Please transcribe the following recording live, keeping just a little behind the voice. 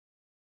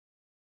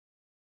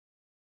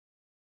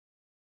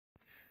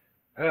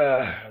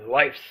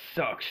Life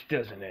sucks,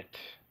 doesn't it?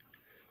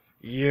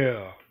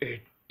 Yeah,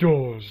 it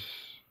does.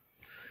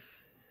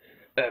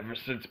 Ever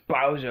since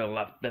Bowser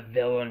left the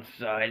villain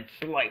side,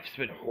 life's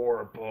been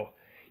horrible.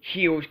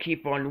 Heroes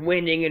keep on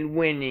winning and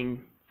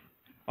winning.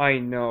 I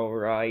know,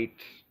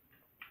 right?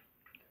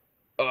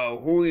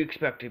 Who do you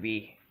expect to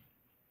be?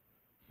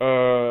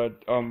 A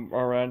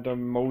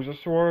random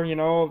mosasaur, you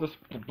know, just.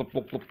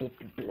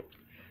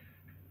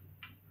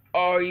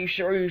 Are you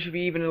sure you should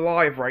be even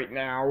alive right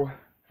now?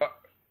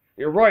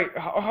 You're right.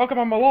 How come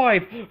I'm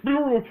alive?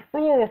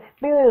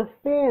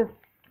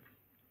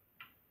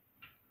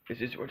 Is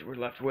this what we're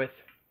left with?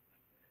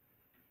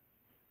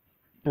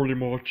 Pretty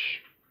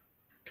much.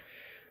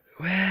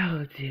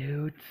 Well,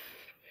 dudes.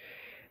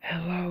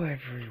 Hello,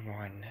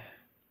 everyone.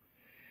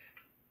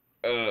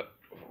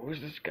 Who's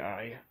this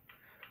guy?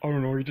 I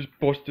don't know, he just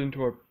busted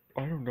into a.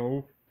 I don't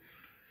know.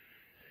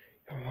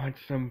 You want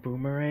some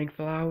boomerang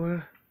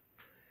flour?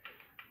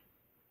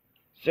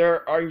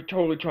 Sir, are you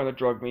totally trying to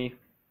drug me?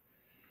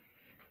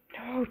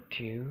 No,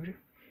 dude.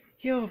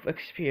 You'll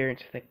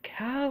experience the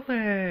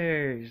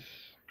colors.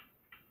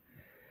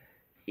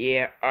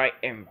 Yeah, I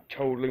am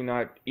totally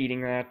not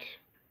eating that.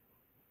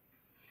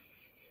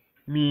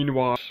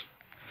 Meanwhile.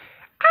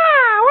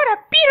 Ah, what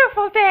a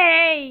beautiful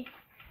day!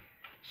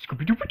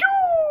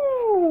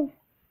 Scooby-Doo-ba-Doo!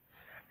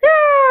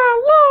 Yeah,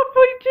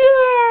 lovely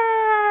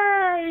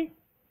day!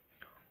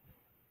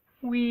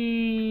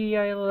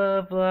 I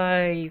love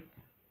life.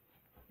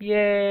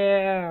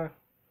 Yeah.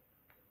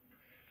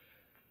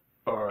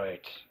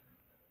 Alright.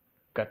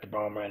 Got the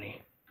bomb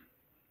ready.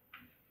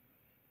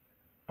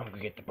 I'm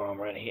gonna get the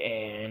bomb ready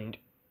and...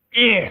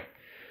 Yeah!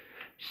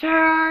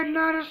 Sad,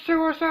 not a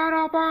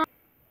suicidal bomb!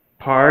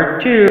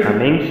 Part 2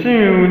 coming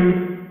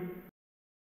soon.